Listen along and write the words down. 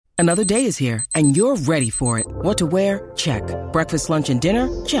Another day is here, and you're ready for it. What to wear? Check. Breakfast, lunch, and dinner?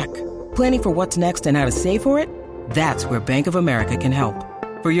 Check. Planning for what's next and how to save for it? That's where Bank of America can help.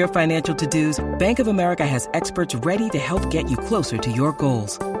 For your financial to-dos, Bank of America has experts ready to help get you closer to your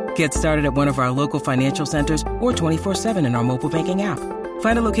goals. Get started at one of our local financial centers or 24/7 in our mobile banking app.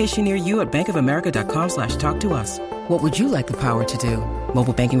 Find a location near you at bankofamerica.com/talktous. What would you like the power to do?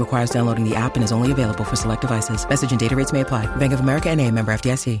 Mobile banking requires downloading the app and is only available for select devices. Message and data rates may apply. Bank of America N.A., member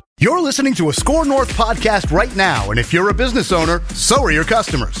FDIC. You're listening to a Score North podcast right now, and if you're a business owner, so are your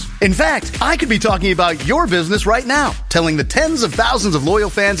customers. In fact, I could be talking about your business right now, telling the tens of thousands of loyal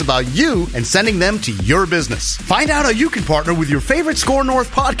fans about you and sending them to your business. Find out how you can partner with your favorite Score North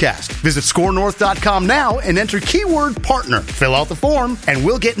podcast. Visit scorenorth.com now and enter keyword partner. Fill out the form, and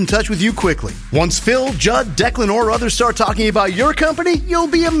we'll get in touch with you quickly. Once Phil, Judd, Declan, or others start talking about your company, you'll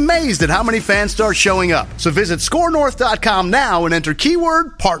be amazed at how many fans start showing up. So visit scorenorth.com now and enter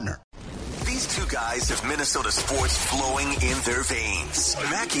keyword partner. These two guys have Minnesota sports flowing in their veins.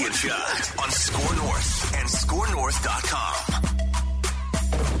 Mackey and Judd on Score North and scorenorth.com.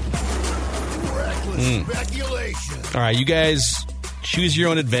 Reckless speculation. All right, you guys choose your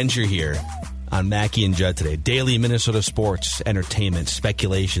own adventure here on Mackey and Judd today. Daily Minnesota sports, entertainment,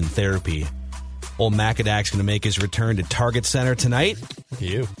 speculation, therapy. Old Macadac's going to make his return to Target Center tonight.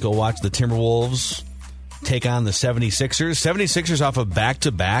 Go watch the Timberwolves take on the 76ers. 76ers off a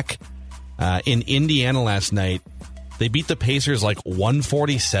back-to-back in Indiana last night. They beat the Pacers like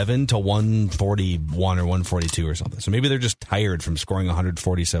 147 to 141 or 142 or something. So maybe they're just tired from scoring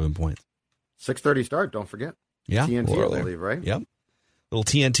 147 points. 6:30 start, don't forget. Yeah. TNT, I believe, right? Yep. Little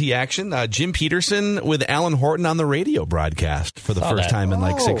TNT action. Jim Peterson with Alan Horton on the radio broadcast for the first time in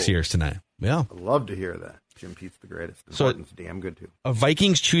like 6 years tonight. Yeah. I'd love to hear that. Jim Pete's the greatest. And So Horton's damn good, too. A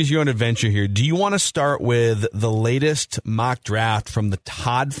Vikings choose your own adventure here. Do you want to start with the latest mock draft from the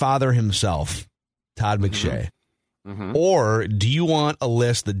Todd father himself, Todd McShay? Mm-hmm. Or do you want a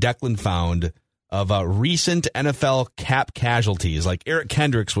list that Declan found of recent NFL cap casualties? Like Eric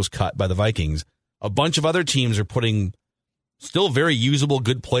Kendricks was cut by the Vikings. A bunch of other teams are putting still very usable,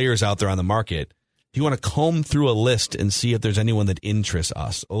 good players out there on the market. Do you want to comb through a list and see if there's anyone that interests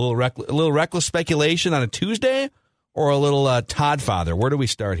us? A little reckless speculation on a Tuesday, or a little Todd father? Where do we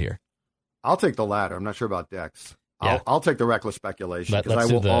start here? I'll take the latter. I'm not sure about Dex. Yeah. I'll take the reckless speculation because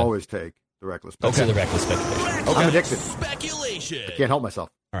I will always take the reckless Let's speculation. do the reckless speculation. I'm addicted. Speculation. I can't help myself.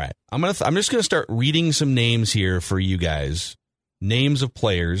 All right, I'm just gonna start reading some names here for you guys. Names of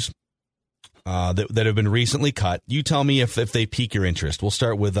players that have been recently cut. You tell me if they pique your interest. We'll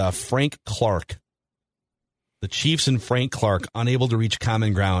start with Frank Clark. The Chiefs and Frank Clark unable to reach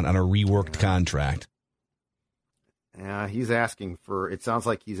common ground on a reworked contract. Yeah, it sounds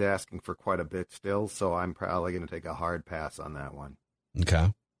like he's asking for quite a bit still, so I'm probably going to take a hard pass on that one.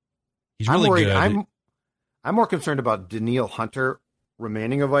 Okay. He's really good. I'm more concerned about Danielle Hunter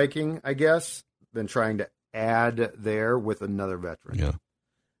remaining a Viking, I guess, than trying to add there with another veteran.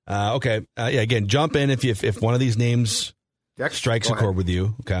 Yeah. Okay. Again, jump in if one of these names Dex, strikes a chord with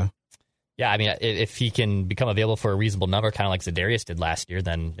you. Okay. Yeah, I mean, if he can become available for a reasonable number, kind of like Za'Darius did last year,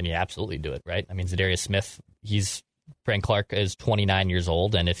 then you absolutely do it, right? I mean, Za'Darius Smith, Frank Clark is 29 years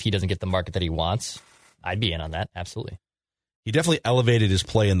old, and if he doesn't get the market that he wants, I'd be in on that, absolutely. He definitely elevated his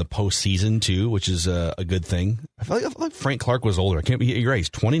play in the postseason, too, which is a good thing. I feel like Frank Clark was older. You're right, he's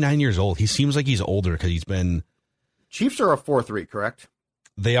 29 years old. He seems like he's older because he's been... Chiefs are a 4-3, correct?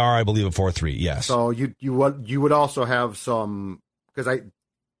 They are, I believe, a 4-3, yes. So you would also have some... Because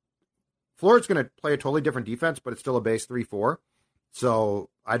Florida's going to play a totally different defense, but it's still a base 3-4. So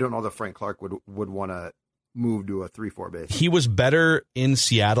I don't know that Frank Clark would want to move to a 3-4 base. He was better in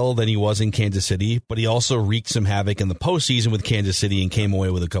Seattle than he was in Kansas City, but he also wreaked some havoc in the postseason with Kansas City and came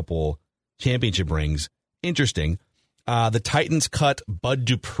away with a couple championship rings. Interesting. The Titans cut Bud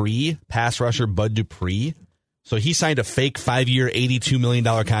Dupree, pass rusher Bud Dupree. So he signed a fake 5-year, $82 million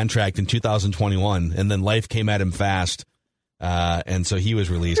contract in 2021, and then life came at him fast, and so he was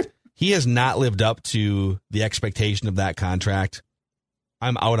released. He has not lived up to the expectation of that contract.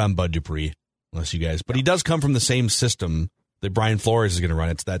 I'm out on Bud Dupree, unless you guys. But he does come from the same system that Brian Flores is going to run.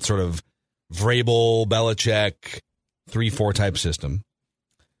 It's that sort of Vrabel, Belichick, 3-4 type system.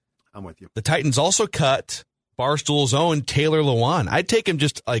 I'm with you. The Titans also cut Barstool's own Taylor Lewan. I'd take him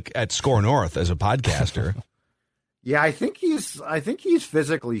just like at Score North as a podcaster. Yeah, I think he's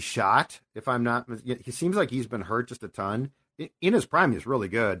physically shot. If I'm not, he seems like he's been hurt just a ton. In his prime, he's really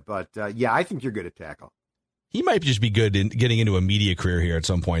good, but yeah, I think you're good at tackle. He might just be good in getting into a media career here at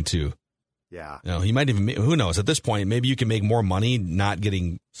some point too. Yeah, he might even. Who knows? At this point, maybe you can make more money not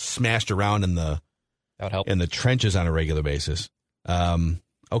getting smashed around in the that would help in the trenches on a regular basis.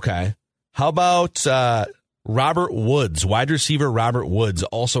 All Okay. How about Robert Woods, wide receiver Robert Woods?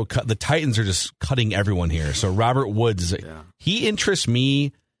 Also, the Titans are just cutting everyone here. So Robert Woods, he interests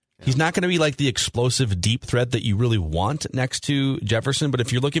me. He's not going to be like the explosive deep threat that you really want next to Jefferson. But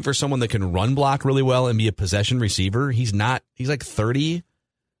if you're looking for someone that can run block really well and be a possession receiver, he's not. He's like 30.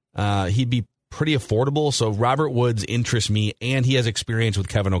 He'd be pretty affordable. So Robert Woods interests me, and he has experience with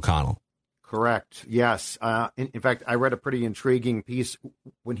Kevin O'Connell. Correct. Yes. In fact, I read a pretty intriguing piece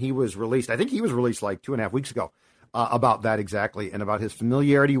when he was released. I think he was released like 2.5 weeks ago about that exactly, and about his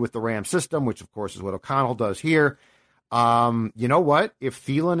familiarity with the Ram system, which of course is what O'Connell does here. You know what? If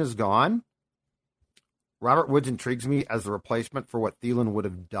Thielen is gone, Robert Woods intrigues me as the replacement for what Thielen would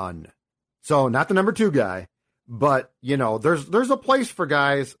have done. So not the number 2 guy, but there's a place for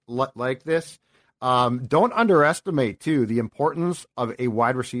guys like this. Don't underestimate, too, the importance of a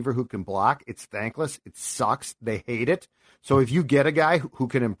wide receiver who can block. It's thankless. It sucks. They hate it. So if you get a guy who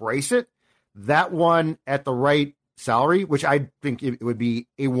can embrace it, that one at the right salary, which I think it would be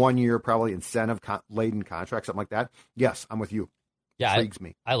a 1-year probably incentive-laden contract, something like that. Yes, I'm with you. Yeah, intrigues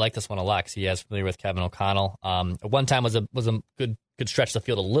me. I like this one a lot because he is familiar with Kevin O'Connell. At one time was a good stretch the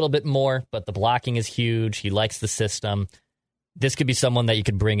field a little bit more, but the blocking is huge. He likes the system. This could be someone that you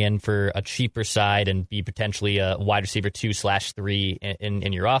could bring in for a cheaper side and be potentially a wide receiver 2/3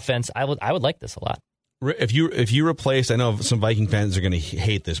 in your offense. I would like this a lot. If you replace, I know some Viking fans are going to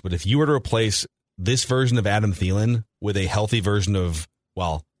hate this, but if you were to replace this version of Adam Thielen with a healthy version of,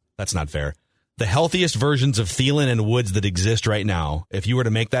 well, that's not fair. The healthiest versions of Thielen and Woods that exist right now, if you were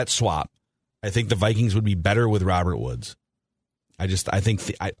to make that swap, I think the Vikings would be better with Robert Woods. I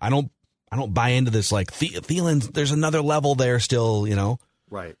don't buy into this like Thielen's. There's another level there still,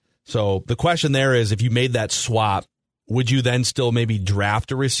 Right. So the question there is, if you made that swap, would you then still maybe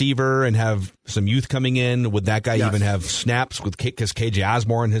draft a receiver and have some youth coming in? Would that guy even have snaps because KJ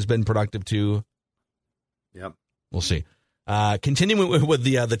Osborne has been productive too? Yep. We'll see. Continuing with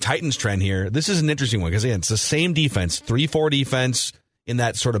the Titans trend here, this is an interesting one because, again, it's the same defense, 3-4 defense in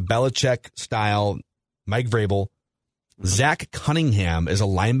that sort of Belichick style. Mike Vrabel. Zach Cunningham is a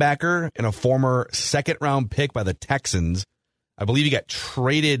linebacker and a former second-round pick by the Texans. I believe he got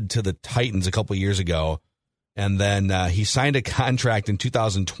traded to the Titans a couple years ago, and then he signed a contract in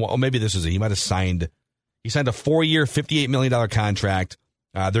 2012. Oh, maybe this is it. He might have signed. He signed a 4-year, $58 million contract.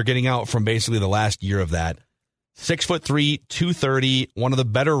 They're getting out from basically the last year of that. 6'3", 230, one of the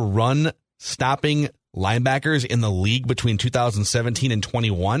better run-stopping linebackers in the league between 2017 and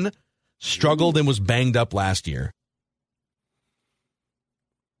 21. Struggled and was banged up last year.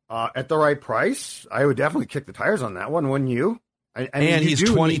 At the right price, I would definitely kick the tires on that one, wouldn't you? And he's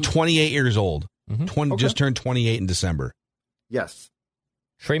 28 years old. Mm-hmm. Just turned 28 in December. Yes.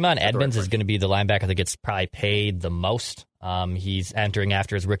 Tremont Edmonds is going to be the linebacker that gets probably paid the most. He's entering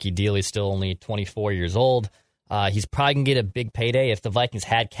after his rookie deal. He's still only 24 years old. He's probably going to get a big payday. If the Vikings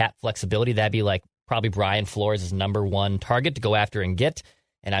had cap flexibility, that'd be like probably Brian Flores' number 1 target to go after and get.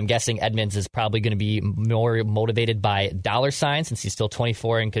 And I'm guessing Edmonds is probably going to be more motivated by dollar signs since he's still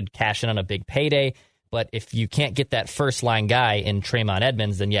 24 and could cash in on a big payday. But if you can't get that first-line guy in Tremont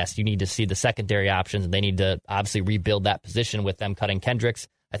Edmonds, then yes, you need to see the secondary options, and they need to obviously rebuild that position with them cutting Kendricks.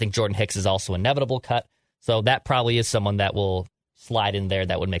 I think Jordan Hicks is also an inevitable cut. So that probably is someone that will slide in there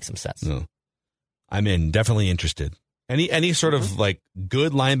that would make some sense. No. I'm definitely interested. Any sort of like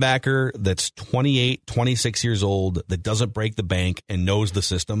good linebacker that's 28, 26 years old that doesn't break the bank and knows the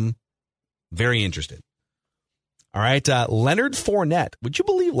system, very interested. All right, Leonard Fournette. Would you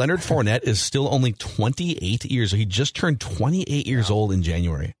believe Leonard Fournette is still only 28 years old? He just turned 28 years old in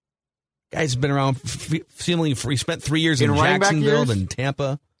January. Guy's been around seemingly he spent 3 years in Jacksonville and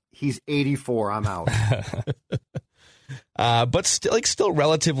Tampa. He's 84. I'm out. But still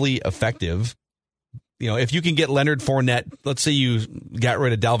relatively effective. If you can get Leonard Fournette, let's say you got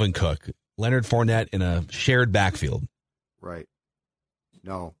rid of Dalvin Cook, Leonard Fournette in a shared backfield. Right.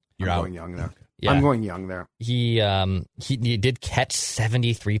 No, I'm going young there. Yeah. I'm going young there. He did catch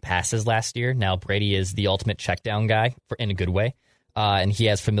 73 passes last year. Now Brady is the ultimate check down guy in a good way. And he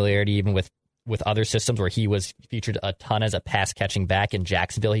has familiarity even with other systems where he was featured a ton as a pass catching back in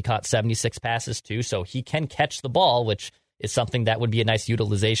Jacksonville. He caught 76 passes too. So he can catch the ball, which is something that would be a nice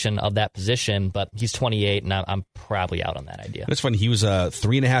utilization of that position, but he's 28, and I'm probably out on that idea. It's funny. He was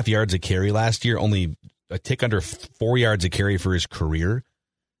 3.5 yards a carry last year, only a tick under 4 yards a carry for his career.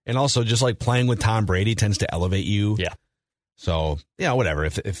 And also, just like playing with Tom Brady tends to elevate you. Yeah. So, whatever.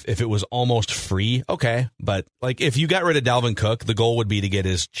 If it was almost free, okay. But like if you got rid of Dalvin Cook, the goal would be to get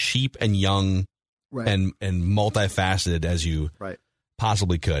as cheap and young and multifaceted as you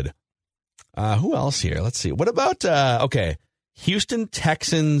possibly could. Who else here? Let's see. What about, Houston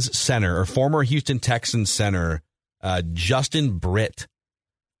Texans center, or former Houston Texans center, Justin Britt.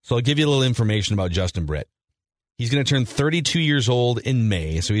 So I'll give you a little information about Justin Britt. He's going to turn 32 years old in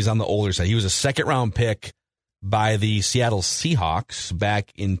May, so he's on the older side. He was a second-round pick by the Seattle Seahawks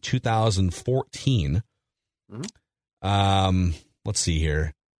back in 2014. Let's see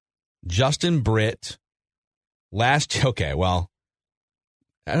here. Justin Britt, okay, well,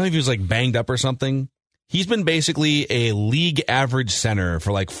 I don't know if he was like banged up or something. He's been basically a league average center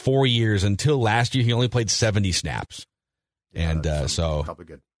for like 4 years until last year. He only played 70 snaps. And so, probably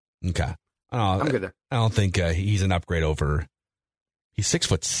good. Okay. I'm good there. I don't think he's an upgrade over. He's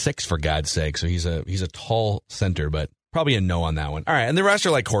 6'6" for God's sake. So he's a tall center, but probably a no on that one. All right. And the rest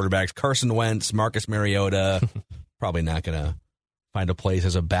are like quarterbacks. Carson Wentz, Marcus Mariota, probably not going to find a place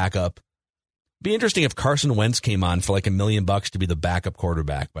as a backup. Be interesting if Carson Wentz came on for like $1 million to be the backup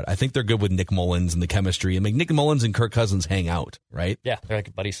quarterback, but I think they're good with Nick Mullins and the chemistry. I mean, Nick Mullins and Kirk Cousins hang out, right? Yeah, they're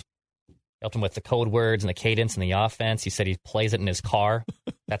like buddies. Helped him with the code words and the cadence and the offense. He said he plays it in his car.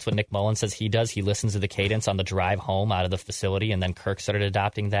 That's what Nick Mullins says he does. He listens to the cadence on the drive home out of the facility, and then Kirk started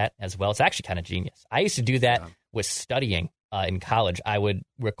adopting that as well. It's actually kind of genius. I used to do that with studying in college. I would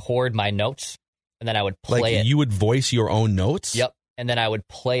record my notes, and then I would play it. You would voice your own notes? Yep, and then I would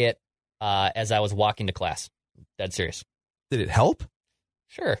play it as I was walking to class. Dead serious. Did it help?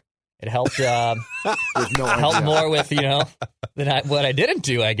 Sure. It helped helped more with, than what I didn't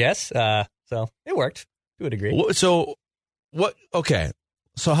do, I guess. So it worked to a degree. So what? Okay.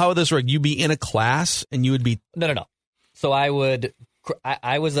 So how would this work? You'd be in a class and you would be... No. So I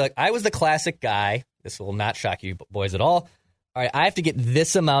was the classic guy. This will not shock you boys at all. All right, I have to get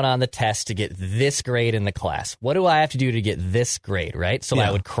this amount on the test to get this grade in the class. What do I have to do to get this grade, right? So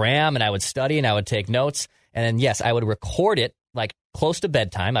I would cram and I would study and I would take notes. And then, yes, I would record it like close to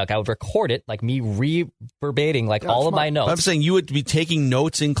bedtime. Like I would record it like me reverbating like all of my notes. I'm saying you would be taking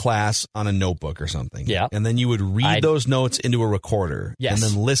notes in class on a notebook or something. Yeah. And then you would read those notes into a recorder. Yes.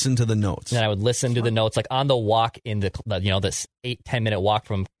 And then listen to the notes. And then I would listen to the notes like on the walk in this 8-10 minute walk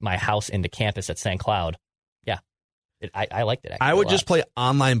from my house into campus at St. Cloud. Yeah. I liked it. I would just play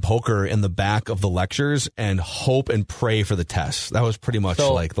online poker in the back of the lectures and hope and pray for the tests. That was pretty much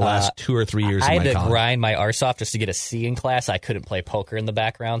like the last 2 or 3 years of my college. I had to grind my arse off just to get a C in class. I couldn't play poker in the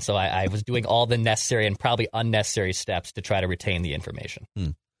background, so I was doing all the necessary and probably unnecessary steps to try to retain the information.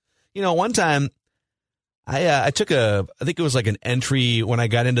 One time I took I think it was like an entry when I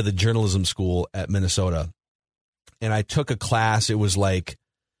got into the journalism school at Minnesota, and I took a class. It was like,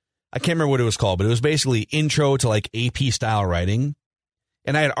 I can't remember what it was called, but it was basically intro to like AP style writing.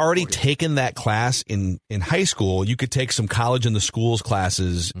 And I had already taken that class in high school. You could take some college in the schools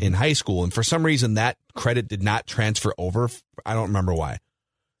classes in high school. And for some reason, that credit did not transfer over. I don't remember why.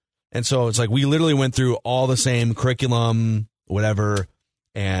 And so it's like we literally went through all the same curriculum, whatever.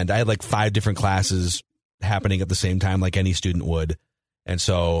 And I had like 5 different classes happening at the same time, like any student would. And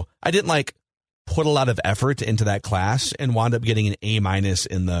so I didn't put a lot of effort into that class and wound up getting an A-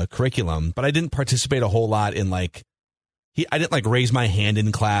 in the curriculum, but I didn't participate a whole lot in I didn't raise my hand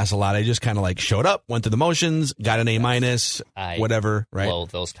in class a lot. I just kind of showed up, went through the motions, got an A-, whatever, right? Well,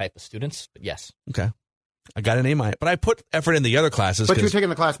 those type of students, but yes. Okay. I got an A-, but I put effort in the other classes. But you were taking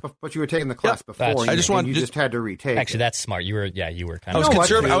the class, before. I just had to retake. Actually, that's smart. You were kind of.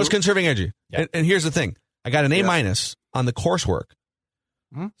 I was conserving energy. Yeah. And here's the thing. I got an A- on the coursework.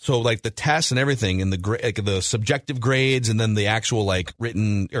 So the tests and everything, and the subjective grades, and then the actual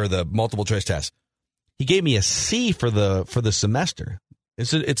written or the multiple choice test. He gave me a C for the semester.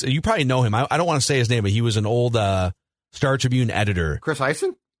 It's you probably know him. I don't want to say his name, but he was an old Star Tribune editor. Chris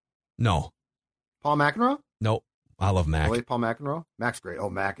Eisen? No. Paul McEnroe? No. I love Mac. Paul McEnroe? Mac's great. Oh,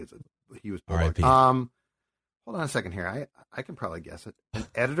 Mac he was. R.I.P. Hold on a second here. I can probably guess it. An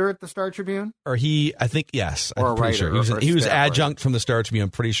editor at the Star Tribune? Or I think, yes. Or I'm pretty writer, sure. He was adjunct from the Star Tribune. I'm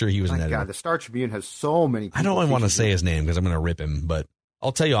pretty sure he was an editor. God, the Star Tribune has so many people. I don't want to say his name because I'm going to rip him, but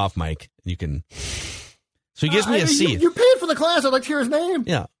I'll tell you off mic. You can. So he gives me a C. You paid for the class. I'd like to hear his name.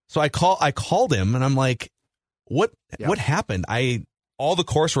 Yeah. So I called him and I'm like, what happened? All the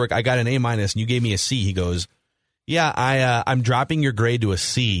coursework, I got an A- and you gave me a C. He goes, yeah, I'm dropping your grade to a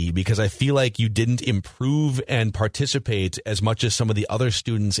C because I feel like you didn't improve and participate as much as some of the other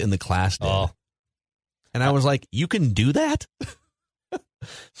students in the class did. Oh. And I was like, you can do that?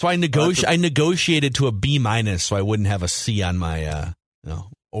 So I negotiated to a B- so I wouldn't have a C on my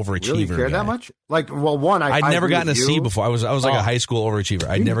overachiever. Really care guy. that much? I'd never gotten a C before. I was like a high school overachiever.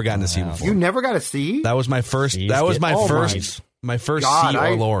 I'd never gotten a C before. You never got a C? That was my first. That was my first. My first C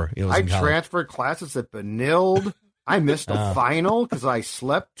or lower. I transferred classes at Benilde. I missed a final because I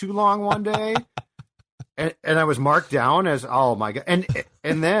slept too long one day. and I was marked down as, oh my God.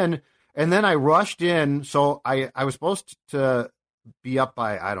 And then I rushed in. So I was supposed to be up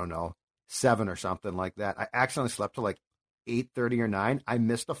by, I don't know, 7 or something like that. I accidentally slept till like 8:30 or 9. I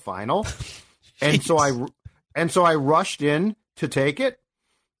missed the final. And so I rushed in to take it.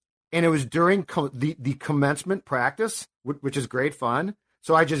 And it was during the commencement practice, which is great fun.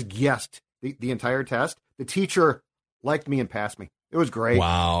 So I just guessed the entire test. The teacher liked me and passed me. It was great.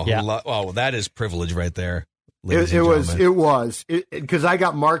 Wow. Yeah. Wow. That is privilege right there. It was because I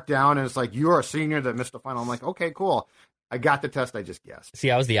got marked down and it's like, you're a senior that missed the final. I'm like, okay, cool. I got the test. I just guessed. See,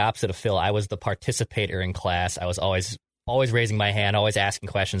 I was the opposite of Phil. I was the participator in class. I was always raising my hand, always asking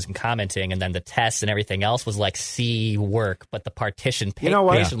questions and commenting, and then the tests and everything else was like C work, but the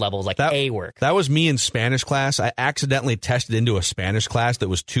participation level was like A work. That was me in Spanish class. I accidentally tested into a Spanish class that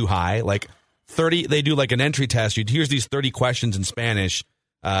was too high. Like 30, they do like an entry test. Here's these 30 questions in Spanish.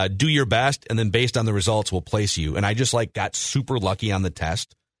 Do your best, and then based on the results, we'll place you. And I just like got super lucky on the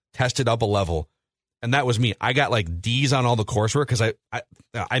test, tested up a level. And that was me. I got like D's on all the coursework because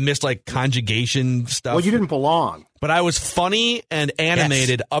I missed like conjugation stuff. Well, you didn't belong. But I was funny and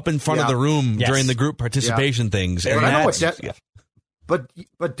animated up in front of the room during the group participation things. And I know what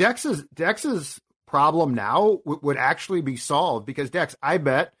but Dex's problem now would actually be solved because Dex, I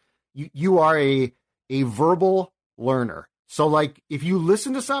bet you are a verbal learner. So like if you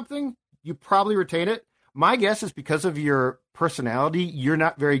listen to something, you probably retain it. My guess is because of your personality, you're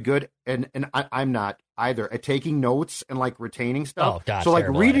not very good, and I'm not either, at taking notes and like retaining stuff. Oh, God, so like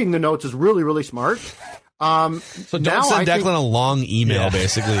reading the notes is really, really smart. So don't send Declan a long email,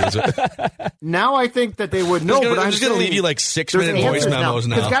 basically. Now I think that they would know. I'm just going to leave you like 6-minute voice memos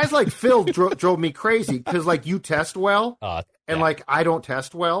now. Because guys like Phil drove me crazy because like you test well, and like I don't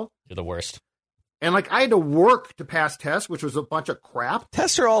test well. You're the worst. And, like, I had to work to pass tests, which was a bunch of crap.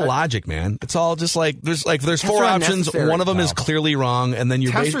 Tests are all logic, man. It's all just like, there's 4 options. One of them is clearly wrong. And then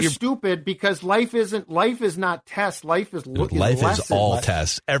tests are stupid because life is not tests. Life is all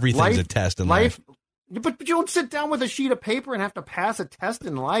tests. Everything's a test in life. But you don't sit down with a sheet of paper and have to pass a test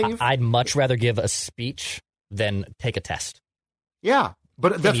in life. I'd much rather give a speech than take a test. Yeah.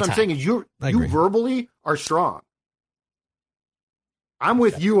 But that's what I'm saying is you verbally are strong. I'm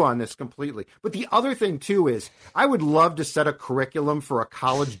with you on this completely. But the other thing, too, is I would love to set a curriculum for a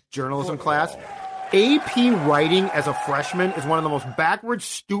college journalism class. AP writing as a freshman is one of the most backward,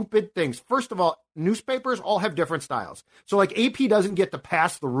 stupid things. First of all, newspapers all have different styles. So, like, AP doesn't get to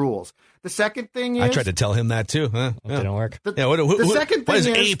pass the rules. The second thing is... I tried to tell him that, too. Huh? It didn't work. The second thing is...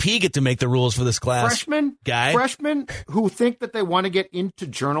 Why does AP get to make the rules for this class? Freshmen who think that they want to get into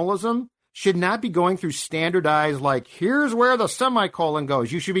journalism should not be going through standardized, like, here's where the semicolon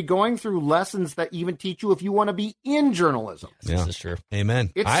goes. You should be going through lessons that even teach you if you want to be in journalism. Yeah. This is true.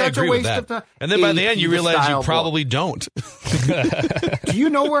 Amen. It's I such agree a waste with that. of time. And then by the end, you realize you probably don't. Do you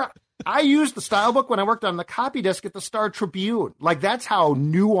know where I used the style book when I worked on the copy desk at the Star Tribune? Like, that's how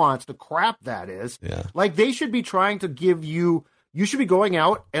nuanced the crap that is. Yeah. Like, they should be trying to give you... You should be going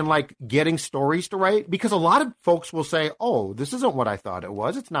out and, like, getting stories to write, because a lot of folks will say, oh, this isn't what I thought it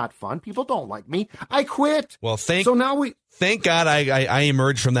was. It's not fun. People don't like me. I quit. Well, thank God I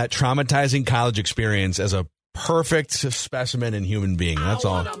emerged from that traumatizing college experience as a perfect specimen and human being. That's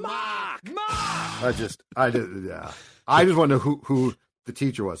all. I just want to know who the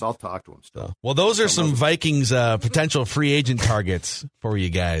teacher was. I'll talk to him still. Well, those are some Vikings potential free agent targets for you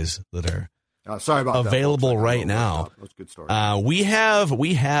guys that are sorry about available right now. That's a good story. We have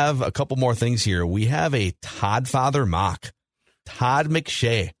a couple more things here. We have a Toddfather mock. Todd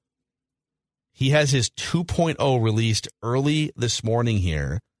McShay. He has his 2.0 released early this morning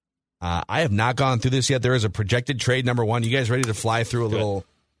here. I have not gone through this yet. There is a projected trade number 1. You guys ready to fly through a little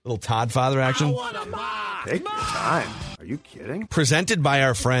Toddfather action? I want a mock. Take your time. Are you kidding? Presented by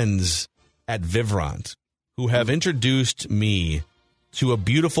our friends at Vivrant, who have introduced me to a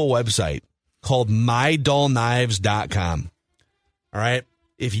beautiful website called mydullknives.com. All right.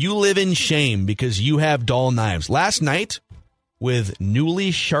 If you live in shame because you have dull knives, last night with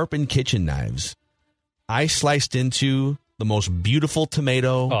newly sharpened kitchen knives, I sliced into the most beautiful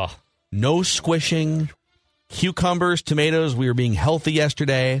tomato, no squishing, cucumbers, tomatoes. We were being healthy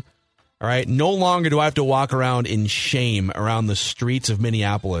yesterday. All right. No longer do I have to walk around in shame around the streets of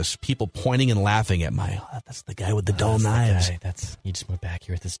Minneapolis, people pointing and laughing at that's the guy with the dull knives. You just moved back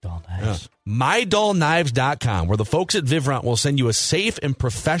here with this dull knives. Yeah. MyDullKnives.com, where the folks at Vivrant will send you a safe and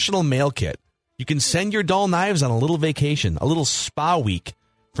professional mail kit. You can send your dull knives on a little vacation, a little spa week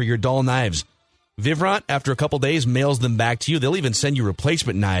for your dull knives. Vivrant, after a couple days, mails them back to you. They'll even send you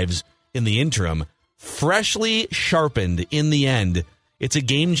replacement knives in the interim, freshly sharpened in the end. It's a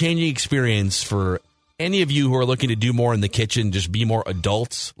game-changing experience for any of you who are looking to do more in the kitchen, just be more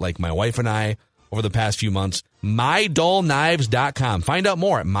adults like my wife and I over the past few months, mydullknives.com. Find out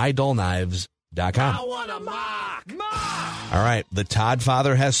more at mydullknives.com. I want a mock. All right, the Todd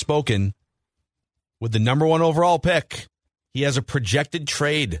father has spoken. With the number 1 overall pick, he has a projected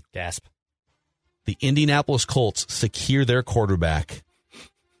trade. Gasp. The Indianapolis Colts secure their quarterback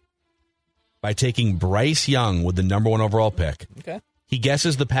by taking Bryce Young with the number 1 overall pick. Okay. He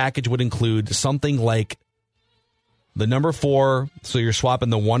guesses the package would include something like the number 4, so you're swapping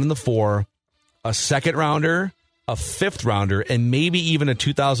the 1 and the 4, a second rounder, a 5th rounder, and maybe even a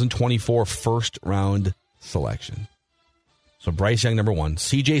 2024 first round selection. So Bryce Young, number 1.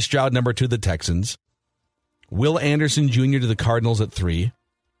 C.J. Stroud, number 2, the Texans. Will Anderson Jr. to the Cardinals at 3.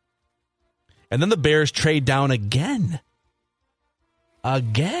 And then the Bears trade down again.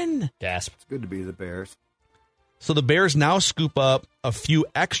 Gasp. It's good to be the Bears. So the Bears now scoop up a few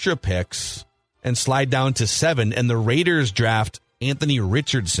extra picks and slide down to 7, and the Raiders draft Anthony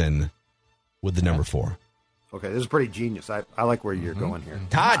Richardson with the number 4. Okay, this is pretty genius. I like where you're going here.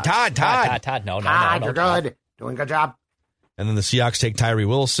 Todd. Todd. No. You're good. Doing a good job. And then the Seahawks take Tyree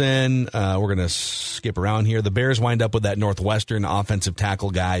Wilson. We're going to skip around here. The Bears wind up with that Northwestern offensive tackle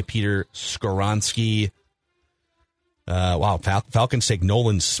guy, Peter Skoronski. Falcons take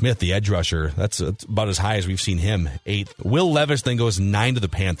Nolan Smith, the edge rusher. That's about as high as we've seen him, 8th. Will Levis then goes 9 to the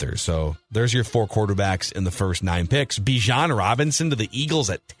Panthers. So there's your 4 quarterbacks in the first 9 picks. Bijan Robinson to the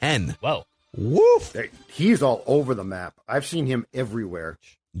Eagles at 10. Whoa. Woof. He's all over the map. I've seen him everywhere.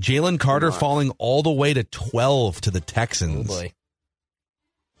 Jalen Carter falling all the way to 12 to the Texans. Oh, boy.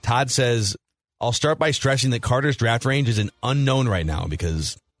 Todd says, I'll start by stressing that Carter's draft range is an unknown right now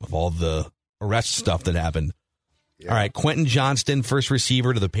because of all the arrest stuff that happened. Yeah. All right, Quentin Johnston, first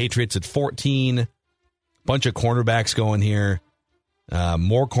receiver to the Patriots at 14. Bunch of cornerbacks going here.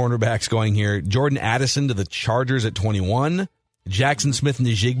 More cornerbacks going here. Jordan Addison to the Chargers at 21. Jackson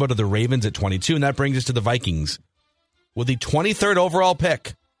Smith-Njigba to the Ravens at 22. And that brings us to the Vikings with the 23rd overall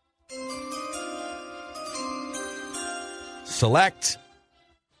pick. Select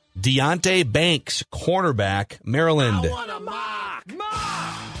Deonte Banks, cornerback, Maryland. I want a mock.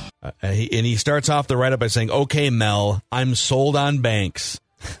 And he starts off the write-up by saying, okay, Mel, I'm sold on Banks.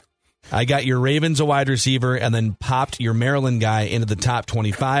 I got your Ravens a wide receiver and then popped your Maryland guy into the top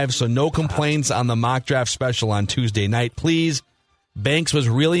 25, so no complaints on the mock draft special on Tuesday night, please. Banks was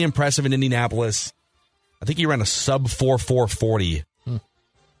really impressive in Indianapolis. I think he ran a sub 4.4 40.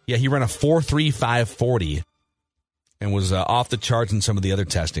 Yeah, he ran a 4.35 40 and was off the charts in some of the other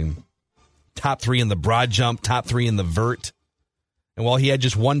testing. Top 3 in the broad jump, top 3 in the vert. And while he had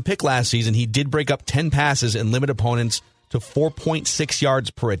just 1 pick last season, he did break up 10 passes and limit opponents to 4.6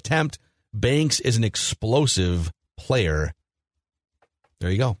 yards per attempt. Banks is an explosive player.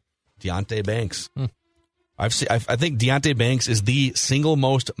 There you go. Deonte Banks. I think Deonte Banks is the single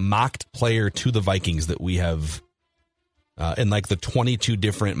most mocked player to the Vikings that we have in like the 22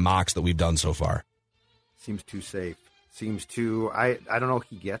 different mocks that we've done so far. Seems too safe. Seems too... I don't know if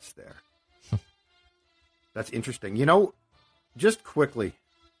he gets there. That's interesting. You know, just quickly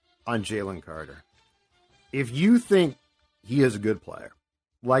on Jalen Carter. If you think he is a good player,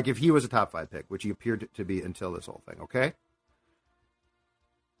 like if he was a top 5 pick, which he appeared to be until this whole thing, okay?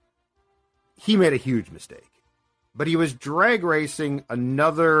 He made a huge mistake. But he was drag racing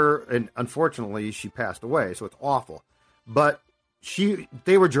another, and unfortunately she passed away, so it's awful. But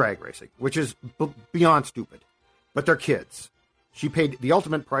they were drag racing, which is beyond stupid. But they're kids. She paid the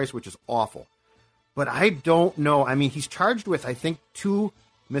ultimate price, which is awful. But I don't know. I mean, he's charged with, I think, 2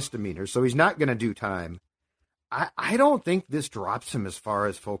 misdemeanors, so he's not going to do time. I don't think this drops him as far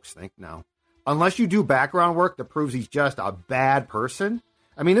as folks think now. Unless you do background work that proves he's just a bad person.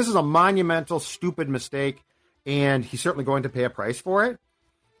 I mean, this is a monumental, stupid mistake, and he's certainly going to pay a price for it.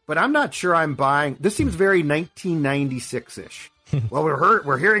 But I'm not sure I'm buying. This seems very 1996-ish. Well,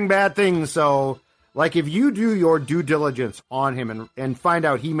 we're hearing bad things, so like if you do your due diligence on him and find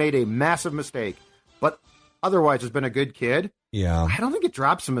out he made a massive mistake, but otherwise has been a good kid. Yeah, I don't think it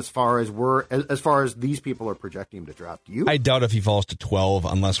drops him as far as these people are projecting him to drop. Do you? I doubt if he falls to 12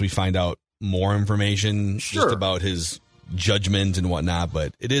 unless we find out more information just about his judgment and whatnot.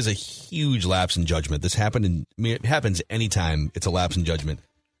 But it is a huge lapse in judgment. This happened it happens anytime it's a lapse in judgment.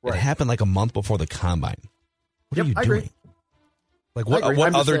 Right. It happened like a month before the combine. What are you doing? Agree. Like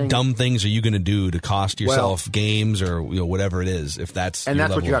what other dumb things are you going to do to cost yourself games or whatever it is? If that's and your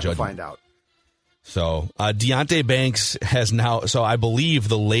that's level what you of have judgment. to find out. So Deonte Banks has now, so I believe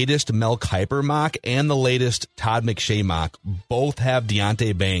the latest Mel Kiper mock and the latest Todd McShay mock both have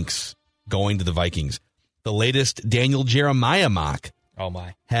Deonte Banks going to the Vikings. The latest Daniel Jeremiah mock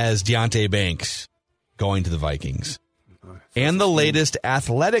has Deonte Banks going to the Vikings. And the latest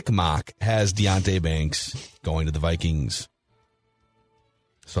athletic mock has Deonte Banks going to the Vikings.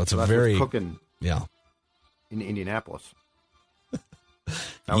 So it's a very cooking. Yeah. In Indianapolis.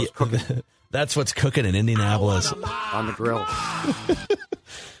 That was cooking. That's what's cooking in Indianapolis. On the grill.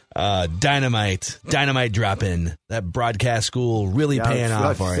 Dynamite drop-in. That broadcast school really paying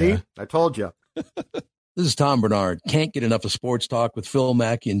off for you. See? I told you. This is Tom Bernard. Can't get enough of sports talk with Phil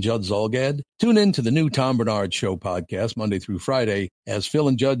Mackey and Judd Zolgad? Tune in to the new Tom Bernard Show podcast Monday through Friday as Phil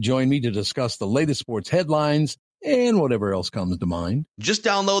and Judd join me to discuss the latest sports headlines and whatever else comes to mind. Just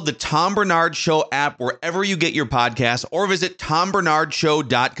download the Tom Bernard Show app wherever you get your podcasts or visit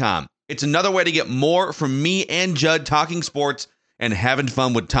tombernardshow.com. It's another way to get more from me and Judd talking sports and having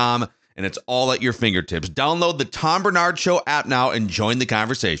fun with Tom, and it's all at your fingertips. Download the Tom Bernard Show app now and join the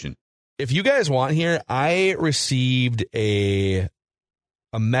conversation. If you guys want here, I received a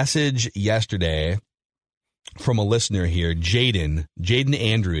message yesterday from a listener here, Jaden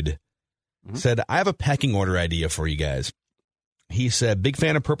Andrewd, said, I have a pecking order idea for you guys. He said, big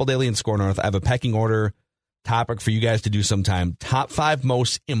fan of Purple Daily and Score North. I have a pecking order topic for you guys to do sometime. Top 5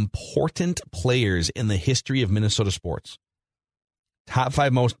 most important players in the history of Minnesota sports. Top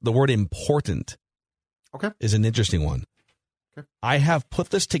 5 most, the word important is an interesting one. Okay. I have put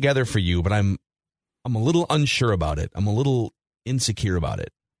this together for you, but I'm a little unsure about it. I'm a little insecure about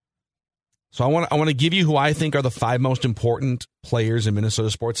it. So I want to give you who I think are the 5 most important players in Minnesota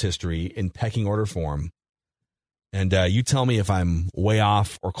sports history in pecking order form. And you tell me if I'm way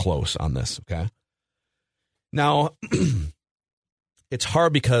off or close on this, okay? Now, it's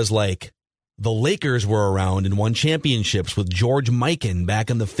hard because, like, the Lakers were around and won championships with George Mikan back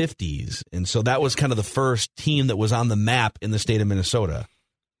in the 50s. And so that was kind of the first team that was on the map in the state of Minnesota.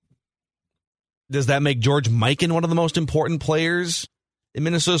 Does that make George Mikan one of the most important players in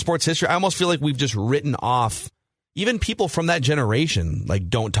Minnesota sports history? I almost feel like we've just written off even people from that generation, like,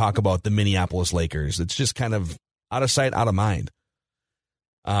 don't talk about the Minneapolis Lakers. It's just kind of out of sight, out of mind.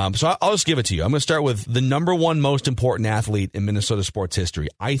 So I'll just give it to you. I'm going to start with the number 1 most important athlete in Minnesota sports history,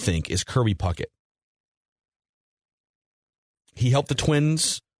 I think, is Kirby Puckett. He helped the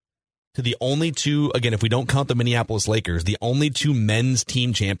Twins to the only 2, again, if we don't count the Minneapolis Lakers, the only 2 men's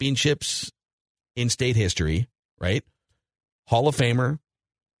team championships in state history, right? Hall of Famer,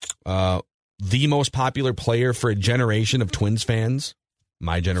 the most popular player for a generation of Twins fans,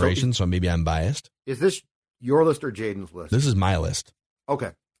 my generation, so maybe I'm biased. Is this your list or Jaden's list? This is my list.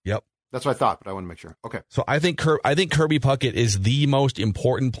 Okay. Yep. That's what I thought, but I want to make sure. Okay. So I think Kirby Puckett is the most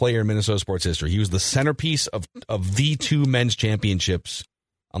important player in Minnesota sports history. He was the centerpiece of the 2 men's championships,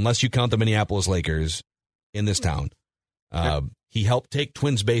 unless you count the Minneapolis Lakers, in this town. He helped take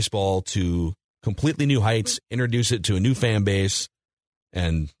Twins baseball to completely new heights, introduce it to a new fan base,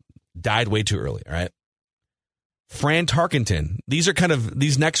 and died way too early. All right. Fran Tarkenton.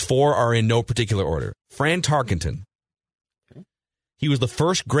 These next 4 are in no particular order. Fran Tarkenton. He was the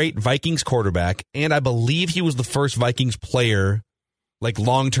first great Vikings quarterback, and I believe he was the first Vikings player, like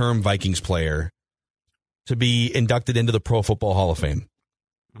long-term Vikings player, to be inducted into the Pro Football Hall of Fame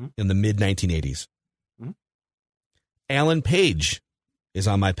in the mid-1980s. Alan Page is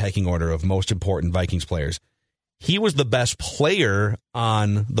on my pecking order of most important Vikings players. He was the best player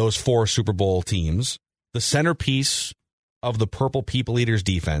on those 4 Super Bowl teams, the centerpiece of the Purple People Eaters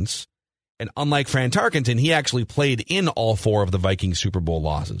defense. And unlike Fran Tarkenton, he actually played in all 4 of the Vikings Super Bowl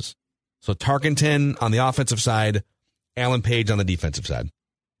losses. So Tarkenton on the offensive side, Alan Page on the defensive side.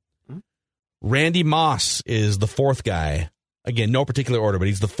 Randy Moss is the 4th guy. Again, no particular order, but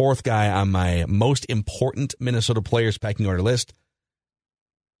he's the 4th guy on my most important Minnesota players pecking order list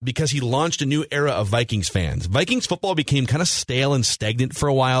because he launched a new era of Vikings fans. Vikings football became kind of stale and stagnant for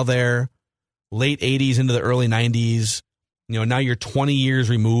a while there, late 80s into the early 90s. You know, now you're 20 years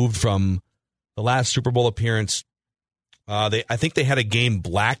removed from the last Super Bowl appearance. I think they had a game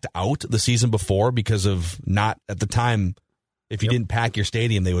blacked out the season before because of not, at the time, if you didn't pack your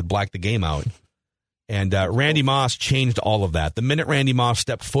stadium, they would black the game out. And Randy Moss changed all of that. The minute Randy Moss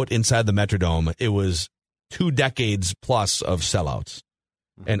stepped foot inside the Metrodome, it was 2 decades plus of sellouts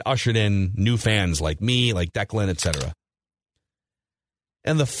and ushered in new fans like me, like Declan, etc.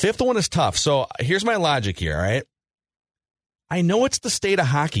 And the 5th one is tough. So here's my logic here, all right? I know it's the state of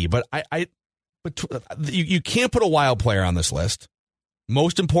hockey, but you can't put a Wild player on this list.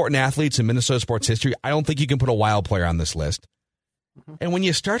 Most important athletes in Minnesota sports history, I don't think you can put a Wild player on this list. And when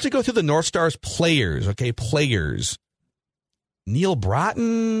you start to go through the North Stars players, Neil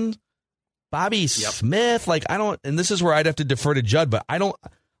Broughton, Bobby Smith, and this is where I'd have to defer to Judd, but I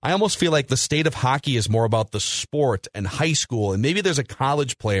almost feel like the state of hockey is more about the sport and high school, and maybe there's a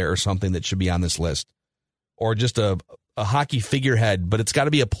college player or something that should be on this list. or just a hockey figurehead, but it's got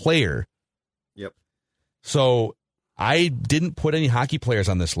to be a player. Yep. So I didn't put any hockey players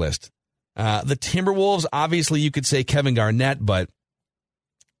on this list. The Timberwolves, obviously you could say Kevin Garnett, but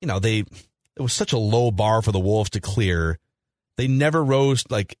it was such a low bar for the Wolves to clear. They never rose,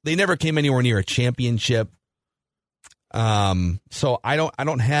 they never came anywhere near a championship. So I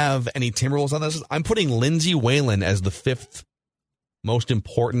don't have any Timberwolves on this. I'm putting Lindsay Whalen as the 5th most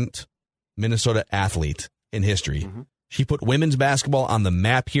important Minnesota athlete in history. Mm-hmm. She put women's basketball on the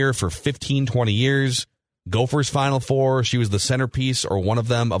map here for 15, 20 years. Gophers Final Four. She was the centerpiece or one of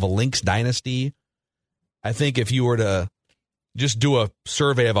them of a Lynx dynasty. I think if you were to just do a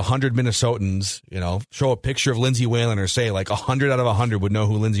survey of 100 Minnesotans, show a picture of Lindsay Whalen or say 100 out of 100 would know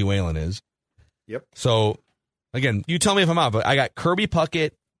who Lindsay Whalen is. Yep. So, again, you tell me if I'm out, but I got Kirby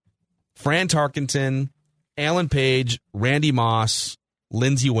Puckett, Fran Tarkenton, Alan Page, Randy Moss,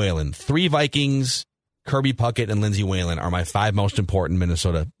 Lindsay Whalen. 3 Vikings, Kirby Puckett, and Lindsay Whalen are my 5 most important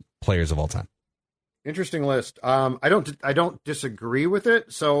Minnesota players of all time. Interesting list. I don't disagree with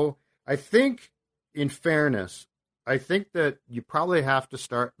it. So I think, in fairness, I think that you probably have to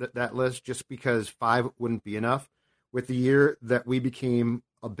start that list just because 5 wouldn't be enough with the year that we became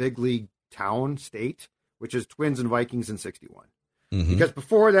a big league town state, which is Twins and Vikings in 61. Mm-hmm. Because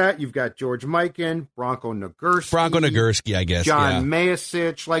before that, you've got George Mikan, Bronco Nagurski, I guess. John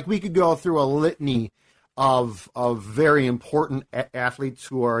Mayasich. We could go through a litany of very important athletes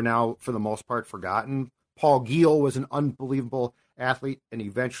who are now, for the most part, forgotten. Paul Giel was an unbelievable athlete and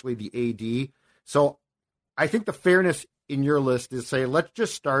eventually the AD. So I think the fairness in your list is say, let's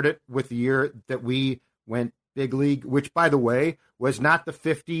just start it with the year that we went big league, which, by the way, was not the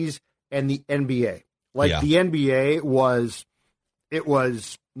 50s and the NBA. The NBA was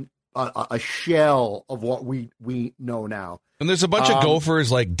a shell of what we know now. And there's a bunch of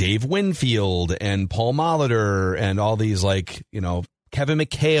Gophers like Dave Winfield and Paul Molitor and all these Kevin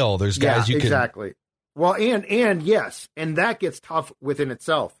McHale. There's guys you can... Exactly. Well, and yes, and that gets tough within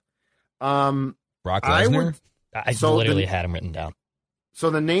itself. Brock Lesnar? I literally had him written down. So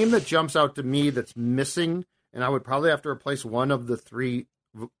the name that jumps out to me that's missing, and I would probably have to replace one of the 3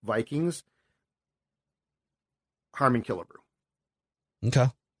 Vikings, Harmon Killebrew. Okay.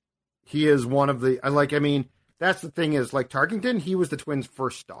 He is one of the, that's the thing is, Tarkington, he was the Twins'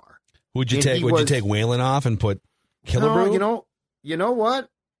 first star. Would you take Whalen off and put Killebrew? No, you know what?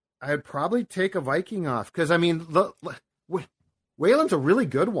 I'd probably take a Viking off because, Whalen's a really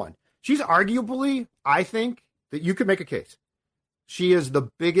good one. She's arguably, I think, that you could make a case. She is the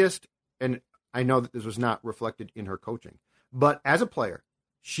biggest, and I know that this was not reflected in her coaching, but as a player,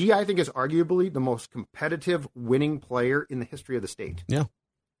 she, I think, is arguably the most competitive winning player in the history of the state. Yeah.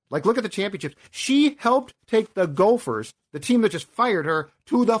 Look at the championships. She helped take the Gophers, the team that just fired her,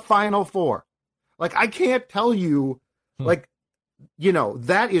 to the Final Four. I can't tell you,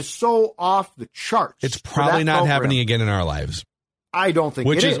 that is so off the charts. It's probably not happening again in our lives. I don't think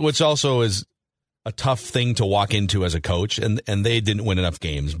it is. Which also is a tough thing to walk into as a coach, and they didn't win enough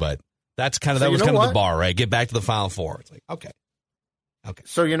games, but that was kind of the bar, right? Get back to the Final Four. It's okay.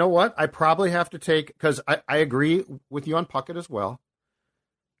 So you know what? I probably have to take, because I agree with you on Puckett as well.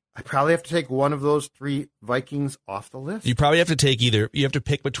 I probably have to take one of those 3 Vikings off the list. You probably have to take you have to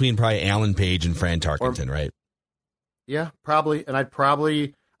pick between probably Alan Page and Fran Tarkenton, right? Yeah, probably. And I'd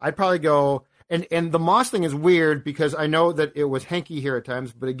probably go, and the Moss thing is weird because I know that it was hanky here at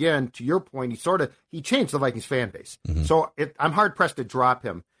times, but again, to your point, he changed the Vikings fan base. Mm-hmm. So I'm hard pressed to drop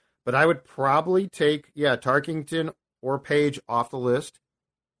him, but I would probably take, Tarkington or Page off the list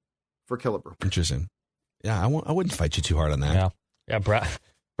for Killebrew. Interesting. Yeah, I wouldn't fight you too hard on that. Yeah.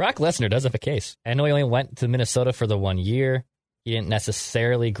 Brock Lesnar does have a case. I know he only went to Minnesota for the 1 year. He didn't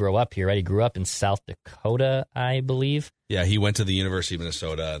necessarily grow up here, right? He grew up in South Dakota, I believe. Yeah, he went to the University of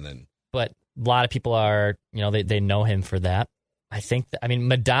Minnesota and then. But a lot of people are, they know him for that. I think,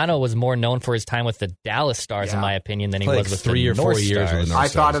 Madonna was more known for his time with the Dallas Stars, in my opinion, than he was with 3 or 4 years with the North Stars. I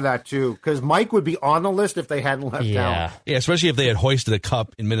thought of that, too, because Mike would be on the list if they hadn't left town. Yeah, especially if they had hoisted a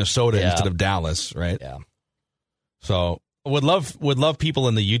cup in Minnesota instead of Dallas, right? Yeah. So would love people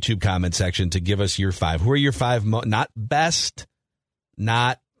in the YouTube comment section to give us your 5. Who are your 5, not best,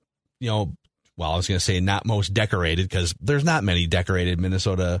 not, I was going to say not most decorated, because there's not many decorated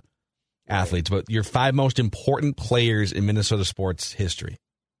Minnesota athletes, but your 5 most important players in Minnesota sports history.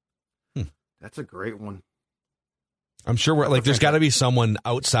 That's a great one. I'm sure there's got to be someone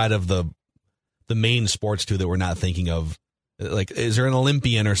outside of the main sports too that we're not thinking of. Is there an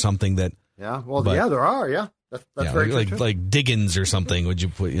Olympian or something that? Yeah, there are. Yeah. That's Yeah, very true, too. like Diggins or something. Would you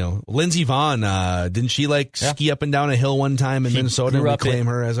put, Lindsey Vonn, didn't she ski up and down a hill one time in Minnesota and we claim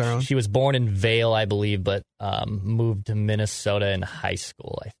her as our own? She was born in Vail, I believe, but moved to Minnesota in high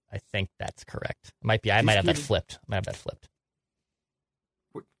school. I think that's correct. Might be. I might have that flipped.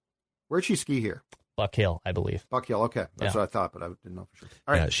 Where'd she ski here? Buck Hill, I believe. Buck Hill, okay. That's what I thought, but I didn't know for sure.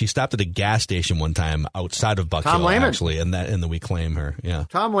 All right. Yeah, she stopped at a gas station one time outside of Buck Hill, actually, and then we claim her. Yeah.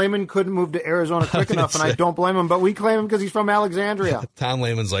 Tom Lehman couldn't move to Arizona quick enough, and I don't blame him, but we claim him because he's from Alexandria. Tom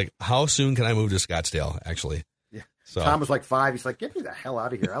Lehman's like, how soon can I move to Scottsdale, actually? Yeah. So Tom was like 5. He's like, get me the hell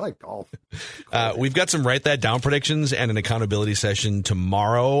out of here. I like golf. We've got some Write That Down predictions and an accountability session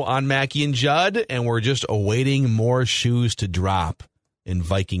tomorrow on Mackie and Judd, and we're just awaiting more shoes to drop in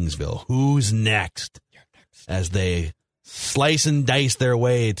Vikingsville. Who's next? As they slice and dice their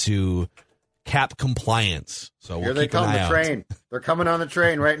way to cap compliance. So here they come, the train. They're coming on the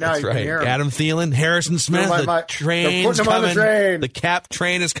train right now. That's you right. can hear them. Adam Thielen, Harrison Smith, the train's coming. on the train. The cap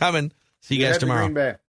train is coming. See you guys tomorrow. Green Bay.